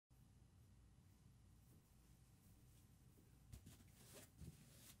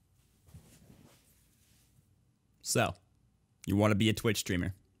So, you want to be a Twitch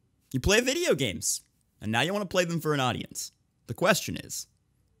streamer. You play video games, and now you want to play them for an audience. The question is,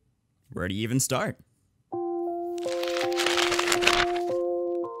 where do you even start?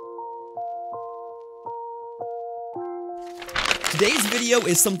 Today's video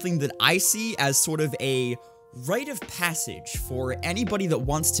is something that I see as sort of a rite of passage for anybody that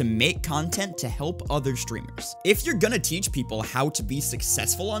wants to make content to help other streamers. If you're gonna teach people how to be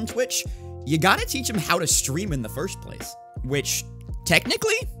successful on Twitch, you gotta teach them how to stream in the first place. Which,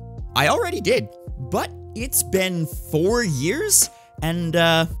 technically, I already did. But it's been 4 years, and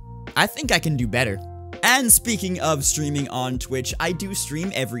I think I can do better. And speaking of streaming on Twitch, I do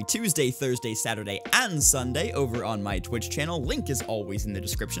stream every Tuesday, Thursday, Saturday, and Sunday over on my Twitch channel. Link is always in the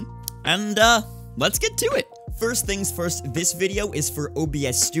description. And let's get to it. First things first, this video is for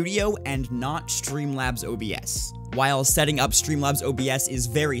OBS Studio and not Streamlabs OBS. While setting up Streamlabs OBS is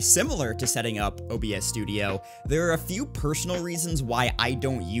very similar to setting up OBS Studio, there are a few personal reasons why I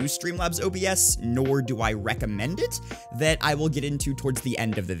don't use Streamlabs OBS, nor do I recommend it, that I will get into towards the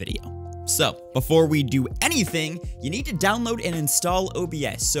end of the video. So, before we do anything, you need to download and install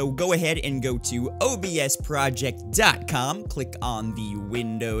OBS, so go ahead and go to obsproject.com, click on the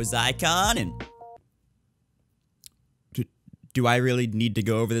Windows icon, and... Do I really need to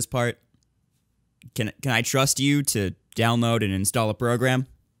go over this part? Can I trust you to download and install a program?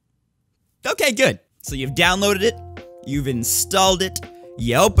 Okay, good. So you've downloaded it, you've installed it,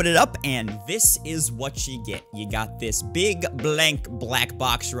 you open it up, and this is what you get. You got this big blank black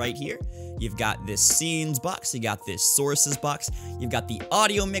box right here. You've got this scenes box, you got this sources box, you've got the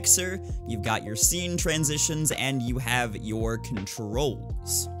audio mixer, you've got your scene transitions, and you have your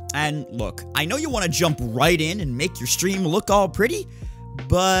controls. And look, I know you want to jump right in and make your stream look all pretty,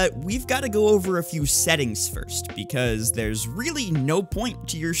 but we've got to go over a few settings first, because there's really no point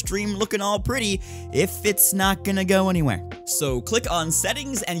to your stream looking all pretty if it's not gonna go anywhere. So click on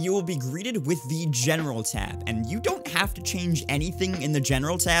settings and you will be greeted with the general tab, and you don't have to change anything in the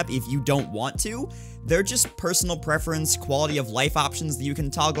general tab if you don't want to. They're just personal preference, quality of life options that you can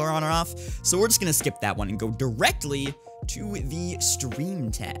toggle on or off, so we're just gonna skip that one and go directly to the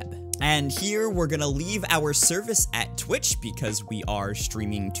stream tab. And here we're gonna leave our service at Twitch because we are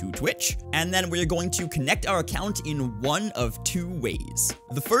streaming to Twitch, and then we're going to connect our account in one of two ways.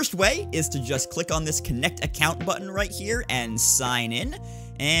 The first way is to just click on this connect account button right here and sign in,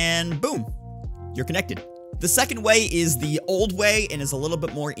 and boom, you're connected. The second way is the old way and is a little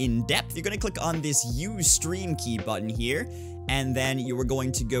bit more in-depth. You're gonna click on this use stream key button here, and then you are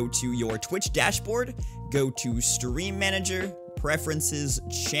going to go to your Twitch dashboard, go to Stream Manager, Preferences,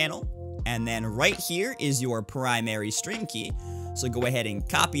 Channel, and then right here is your primary stream key. So go ahead and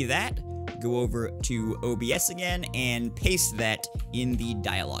copy that, go over to OBS again, and paste that in the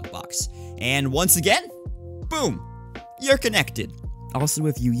dialog box. And once again, boom, you're connected. Also,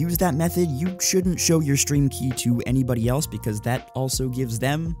 if you use that method, you shouldn't show your stream key to anybody else because that also gives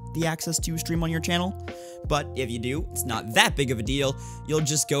them the access to stream on your channel. But if you do, it's not that big of a deal. You'll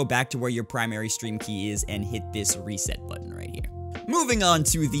just go back to where your primary stream key is and hit this reset button right here. Moving on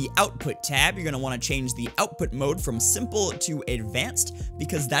to the output tab, you're going to want to change the output mode from simple to advanced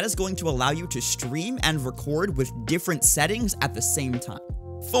because that is going to allow you to stream and record with different settings at the same time.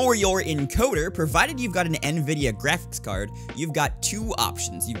 For your encoder, provided you've got an NVIDIA graphics card, you've got two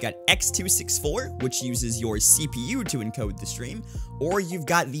options. You've got X264, which uses your CPU to encode the stream, or you've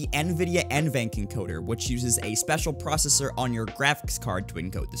got the NVIDIA NVENC encoder, which uses a special processor on your graphics card to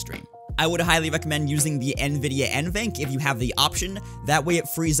encode the stream. I would highly recommend using the NVIDIA NVENC if you have the option. That way it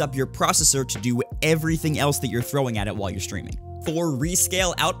frees up your processor to do everything else that you're throwing at it while you're streaming. For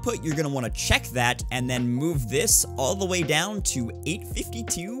rescale output, you're going to want to check that and then move this all the way down to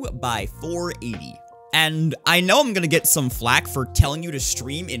 852 by 480. And I know I'm going to get some flack for telling you to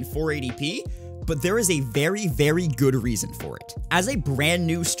stream in 480p, but there is a very, very good reason for it. As a brand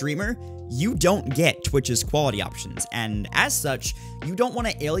new streamer, you don't get Twitch's quality options, and as such, you don't want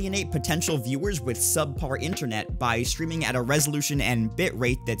to alienate potential viewers with subpar internet by streaming at a resolution and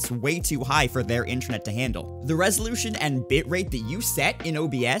bitrate that's way too high for their internet to handle. The resolution and bitrate that you set in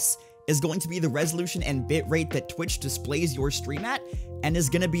OBS is going to be the resolution and bitrate that Twitch displays your stream at, and is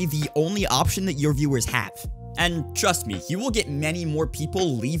going to be the only option that your viewers have. And trust me, you will get many more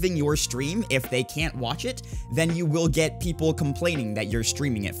people leaving your stream if they can't watch it than you will get people complaining that you're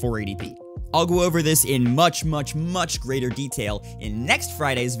streaming at 480p. I'll go over this in much greater detail in next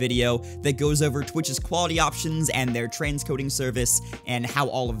Friday's video that goes over Twitch's quality options and their transcoding service and how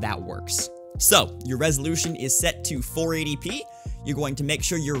all of that works. So, your resolution is set to 480p. You're going to make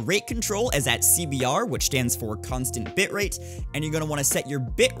sure your rate control is at CBR, which stands for constant bitrate, and you're going to want to set your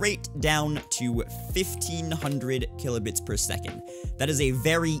bitrate down to 1500 kilobits per second. That is a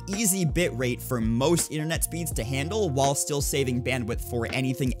very easy bitrate for most internet speeds to handle while still saving bandwidth for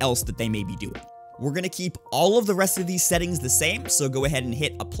anything else that they may be doing. We're going to keep all of the rest of these settings the same, so go ahead and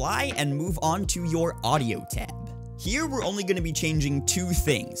hit apply and move on to your audio tab. Here, we're only going to be changing two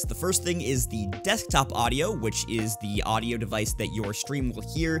things. The first thing is the desktop audio, which is the audio device that your stream will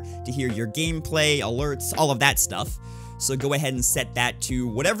hear to hear your gameplay, alerts, all of that stuff. So go ahead and set that to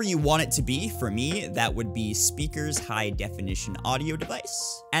whatever you want it to be. For me, that would be speakers high definition audio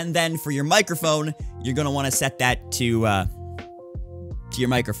device. And then for your microphone, you're going to want to set that to your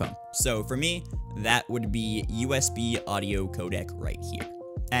microphone. So for me, that would be USB audio codec right here.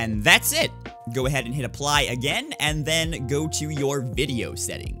 And that's it. Go ahead and hit apply again, and then go to your video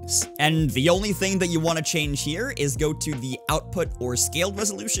settings. And the only thing that you want to change here is go to the output or scaled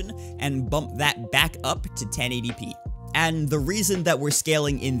resolution and bump that back up to 1080p. And the reason that we're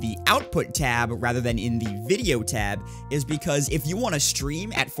scaling in the output tab rather than in the video tab is because if you want to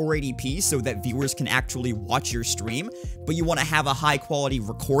stream at 480p so that viewers can actually watch your stream, but you want to have a high quality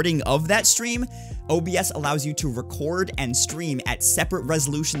recording of that stream, OBS allows you to record and stream at separate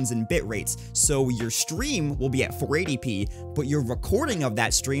resolutions and bit rates. So your stream will be at 480p, but your recording of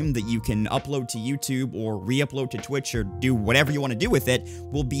that stream that you can upload to YouTube or re-upload to Twitch or do whatever you want to do with it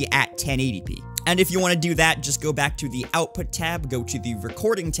will be at 1080p. And if you want to do that, just go back to the output tab, go to the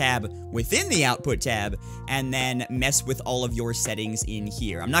recording tab within the output tab, and then mess with all of your settings in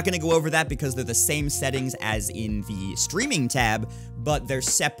here. I'm not going to go over that because they're the same settings as in the streaming tab, but they're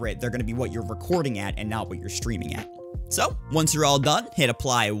separate. They're going to be what you're recording at and not what you're streaming at. So, once you're all done, hit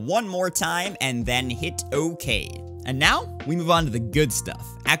apply one more time and then hit OK. And now, we move on to the good stuff,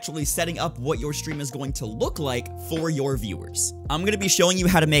 actually setting up what your stream is going to look like for your viewers. I'm going to be showing you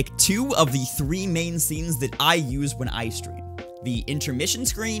how to make two of the three main scenes that I use when I stream: the intermission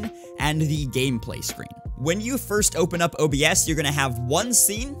screen and the gameplay screen. When you first open up OBS, you're going to have one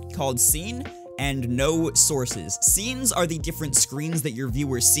scene called Scene and no sources. Scenes are the different screens that your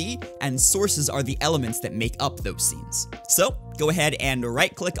viewers see, and sources are the elements that make up those scenes. So, go ahead and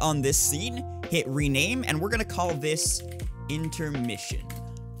right-click on this scene, hit rename, and we're going to call this intermission.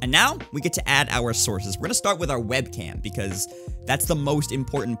 And now, we get to add our sources. We're going to start with our webcam, because that's the most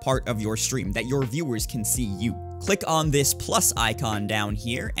important part of your stream, that your viewers can see you. Click on this plus icon down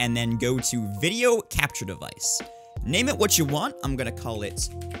here, and then go to Video Capture Device. Name it what you want. I'm going to call it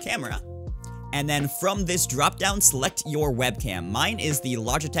Camera. And then from this drop-down, select your webcam. Mine is the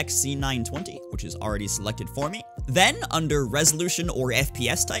Logitech C920, which is already selected for me. Then, under resolution or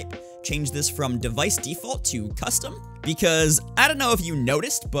FPS type, change this from device default to custom, because I don't know if you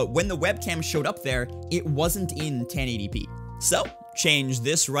noticed, but when the webcam showed up there, it wasn't in 1080p. So, change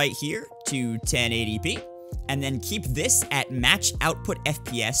this right here to 1080p. And then keep this at match output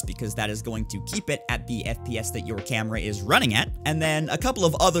FPS, because that is going to keep it at the FPS that your camera is running at. And then a couple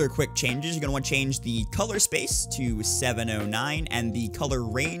of other quick changes. You're going to want to change the color space to 709 and the color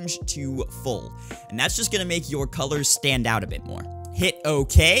range to full. And that's just going to make your colors stand out a bit more. Hit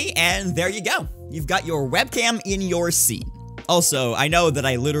OK, and there you go. You've got your webcam in your scene. Also, I know that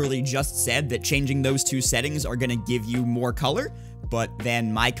I literally just said that changing those two settings are going to give you more color, but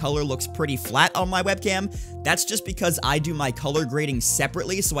then my color looks pretty flat on my webcam. That's just because I do my color grading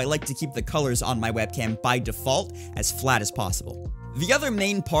separately, so I like to keep the colors on my webcam by default as flat as possible. The other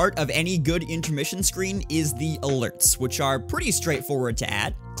main part of any good intermission screen is the alerts, which are pretty straightforward to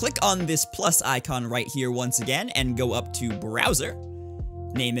add. Click on this plus icon right here once again and go up to Browser.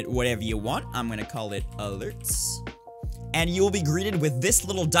 Name it whatever you want. I'm going to call it Alerts. And you will be greeted with this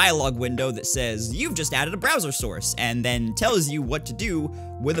little dialog window that says, you've just added a browser source, and then tells you what to do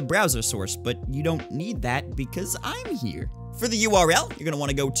with a browser source, but you don't need that because I'm here. For the URL, you're going to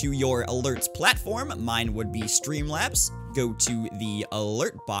want to go to your alerts platform. Mine would be Streamlabs. Go to the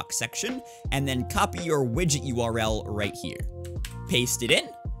alert box section, and then copy your widget URL right here. Paste it in.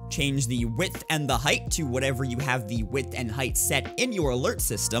 Change the width and the height to whatever you have the width and height set in your alert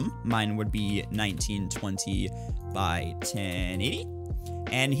system. Mine would be 1920 by 1080.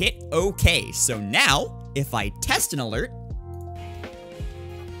 And hit OK. So now, if I test an alert,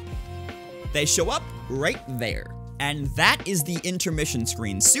 they show up right there. And that is the intermission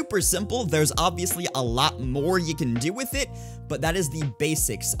screen. Super simple. There's obviously a lot more you can do with it, but that is the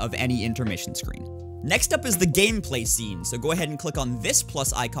basics of any intermission screen. Next up is the gameplay scene, so go ahead and click on this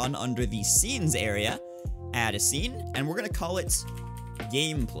plus icon under the scenes area, add a scene, and we're going to call it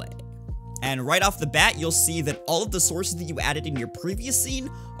gameplay. And right off the bat, you'll see that all of the sources that you added in your previous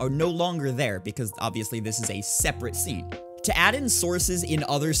scene are no longer there, because obviously this is a separate scene. To add in sources in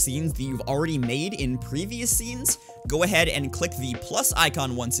other scenes that you've already made in previous scenes, go ahead and click the plus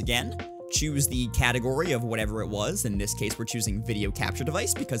icon once again, choose the category of whatever it was. In this case, we're choosing video capture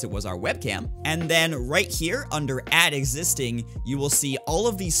device because it was our webcam. And then right here under add existing, you will see all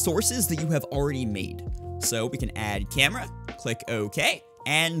of these sources that you have already made. So we can add camera, click OK,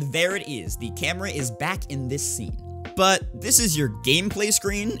 and there it is. The camera is back in this scene. But this is your gameplay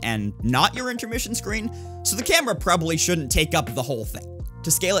screen and not your intermission screen, so the camera probably shouldn't take up the whole thing.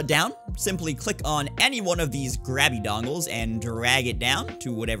 To scale it down, simply click on any one of these grabby dongles and drag it down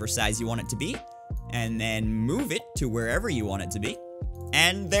to whatever size you want it to be, and then move it to wherever you want it to be.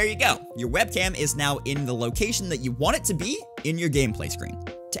 And there you go. Your webcam is now in the location that you want it to be in your gameplay screen.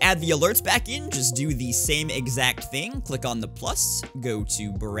 To add the alerts back in, just do the same exact thing. Click on the plus, go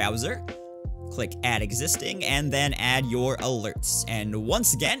to browser, click add existing, and then add your alerts. And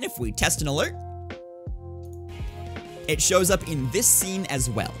once again, if we test an alert, it shows up in this scene as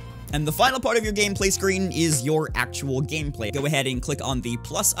well. And the final part of your gameplay screen is your actual gameplay. Go ahead and click on the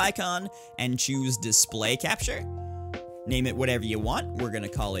plus icon and choose display capture. Name it whatever you want. We're gonna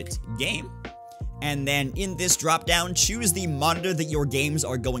call it game. And then in this dropdown, choose the monitor that your games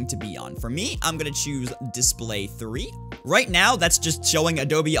are going to be on. For me, I'm gonna choose display 3. Right now, that's just showing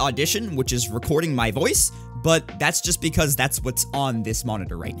Adobe Audition, which is recording my voice, but that's just because that's what's on this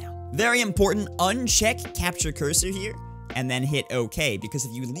monitor right now. Very important, uncheck capture cursor here, and then hit OK, because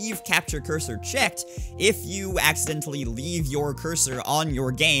if you leave capture cursor checked, if you accidentally leave your cursor on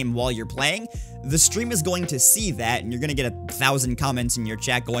your game while you're playing, the stream is going to see that, and you're going to get 1,000 comments in your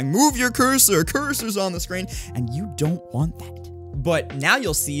chat going, move your cursor, cursor's on the screen, and you don't want that. But now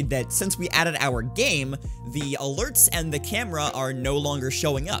you'll see that since we added our game, the alerts and the camera are no longer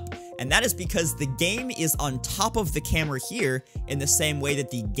showing up. And that is because the game is on top of the camera here in the same way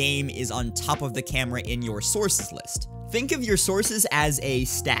that the game is on top of the camera in your sources list. Think of your sources as a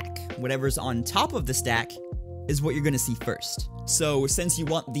stack. Whatever's on top of the stack is what you're going to see first. So since you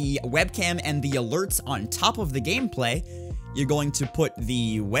want the webcam and the alerts on top of the gameplay, you're going to put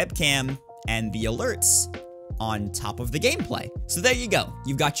the webcam and the alerts on top of the gameplay. So there you go.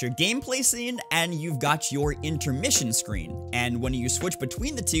 You've got your gameplay scene and you've got your intermission screen. And when you switch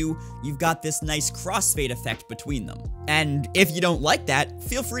between the two, you've got this nice crossfade effect between them. And if you don't like that,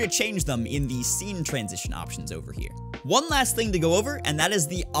 feel free to change them in the scene transition options over here. One last thing to go over, and that is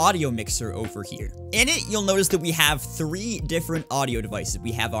the audio mixer over here. In it, you'll notice that we have 3 different audio devices.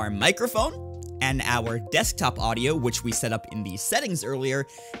 We have our microphone, and our desktop audio, which we set up in the settings earlier,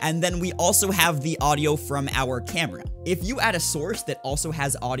 and then we also have the audio from our camera. If you add a source that also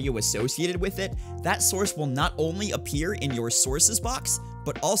has audio associated with it, that source will not only appear in your sources box,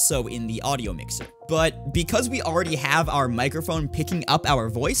 but also in the audio mixer. But because we already have our microphone picking up our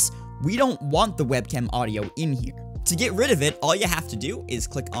voice, we don't want the webcam audio in here. To get rid of it, all you have to do is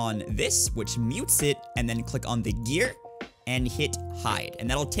click on this, which mutes it, and then click on the gear, and hit hide, and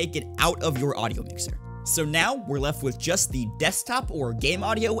that'll take it out of your audio mixer. So now we're left with just the desktop or game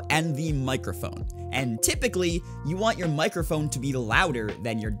audio and the microphone. And typically, you want your microphone to be louder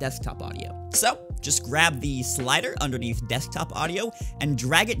than your desktop audio. So just grab the slider underneath desktop audio and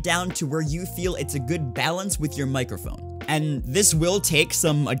drag it down to where you feel it's a good balance with your microphone. And this will take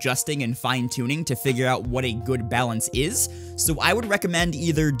some adjusting and fine-tuning to figure out what a good balance is, so I would recommend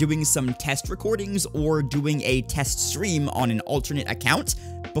either doing some test recordings or doing a test stream on an alternate account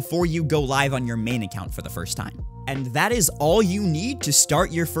before you go live on your main account for the first time. And that is all you need to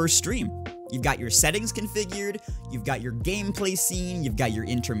start your first stream. You've got your settings configured, you've got your gameplay scene, you've got your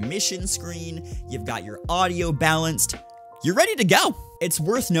intermission screen, you've got your audio balanced. You're ready to go. It's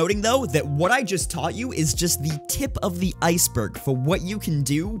worth noting, though, that what I just taught you is just the tip of the iceberg for what you can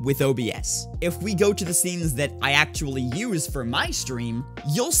do with OBS. If we go to the scenes that I actually use for my stream,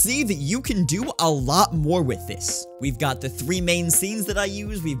 you'll see that you can do a lot more with this. We've got the 3 main scenes that I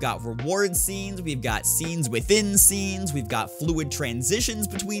use, we've got reward scenes, we've got scenes within scenes, we've got fluid transitions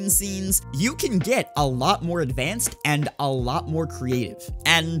between scenes. You can get a lot more advanced and a lot more creative.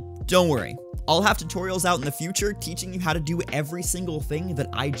 And don't worry, I'll have tutorials out in the future teaching you how to do every single thing that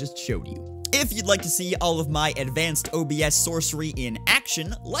I just showed you. If you'd like to see all of my advanced OBS sorcery in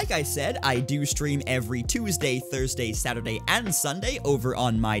action, like I said, I do stream every Tuesday, Thursday, Saturday, and Sunday over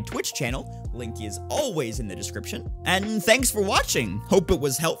on my Twitch channel. Link is always in the description. And thanks for watching. Hope it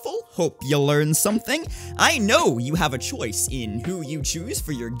was helpful. Hope you learned something. I know you have a choice in who you choose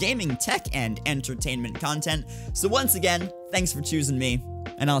for your gaming, tech, and entertainment content. So once again, thanks for choosing me,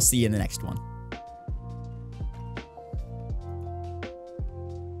 and I'll see you in the next one.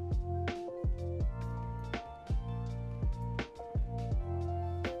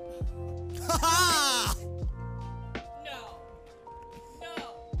 No.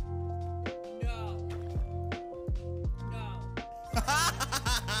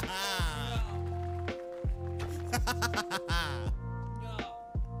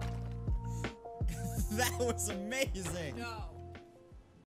 That was amazing. No.